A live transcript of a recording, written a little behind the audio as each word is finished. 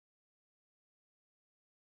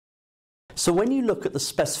So when you look at the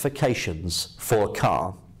specifications for a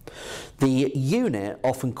car, the unit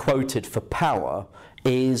often quoted for power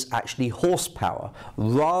is actually horsepower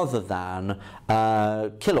rather than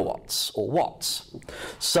kilowatts or watts.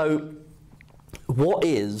 So what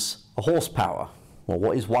is a horsepower? Well,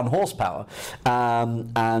 what is 1 horsepower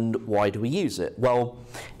and why do we use it? Well,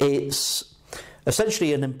 it's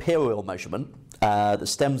essentially an imperial measurement that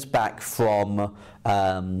stems back from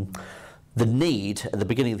the need at the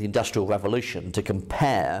beginning of the Industrial Revolution to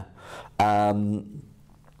compare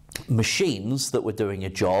machines that were doing a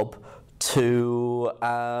job to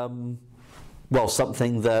well,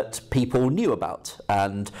 something that people knew about,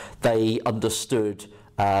 and they understood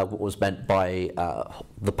what was meant by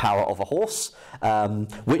the power of a horse.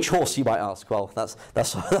 Which horse, you might ask? Well, that's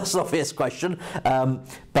an obvious question,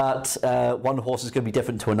 but one horse is going to be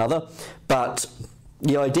different to another. But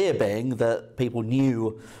the idea being that people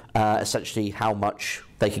knew essentially how much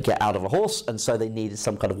they could get out of a horse, and so they needed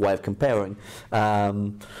some kind of way of comparing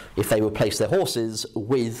if they replaced their horses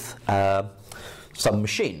with some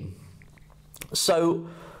machine. So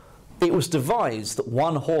it was devised that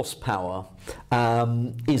 1 horsepower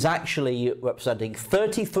is actually representing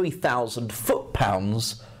 33,000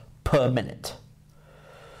 foot-pounds per minute.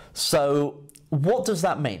 So what does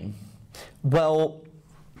that mean? Well,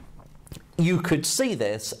 you could see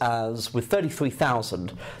this as, with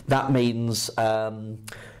 33,000, that means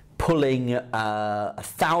pulling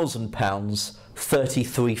 1,000 pounds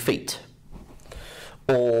 33 feet,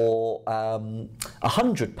 or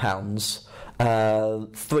 100 pounds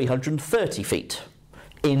 330 feet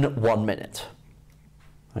in 1 minute.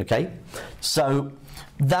 Okay, so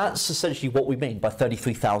that's essentially what we mean by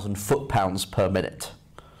 33,000 foot-pounds per minute.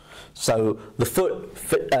 So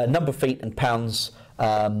the number of feet and pounds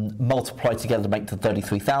multiply together to make the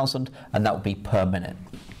 33,000, and that would be per minute.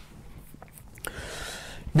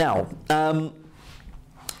 Now,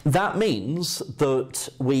 that means that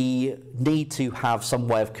we need to have some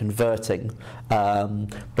way of converting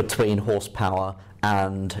between horsepower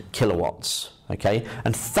and kilowatts. Okay,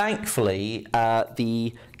 and thankfully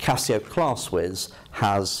the Casio ClassWiz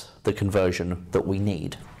has the conversion that we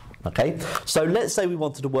need. Okay, so let's say we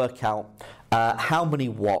wanted to work out how many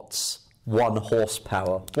watts 1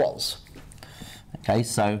 horsepower was. Okay,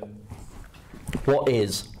 so what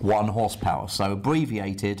is 1 horsepower? So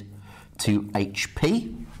abbreviated to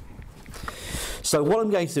HP. So what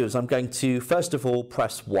I'm going to do is I'm going to first of all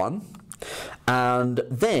press 1, and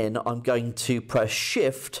then I'm going to press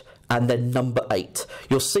Shift and then number 8.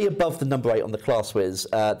 You'll see above the number 8 on the ClassWiz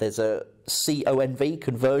there's a CONV,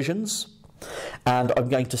 conversions, and I'm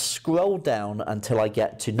going to scroll down until I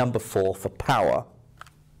get to number 4 for power.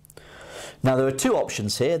 Now there are 2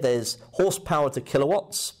 options here. There's horsepower to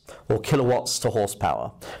kilowatts or kilowatts to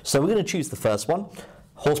horsepower. So we're going to choose the first one,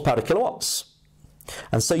 horsepower to kilowatts.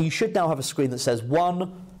 And so you should now have a screen that says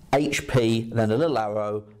 1 HP, then a little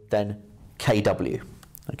arrow, then kW.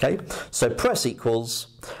 Okay, so press equals,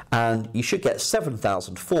 and you should get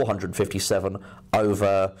 7,457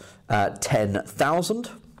 over 10,000.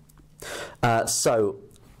 So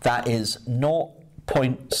that is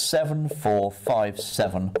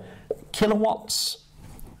 0.7457 kilowatts,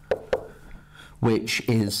 which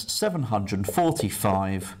is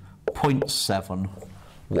 745.7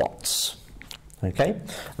 watts. Okay,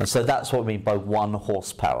 and so that's what we mean by 1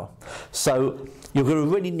 horsepower. So you're going to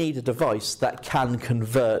really need a device that can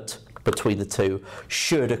convert between the two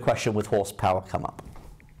should a question with horsepower come up.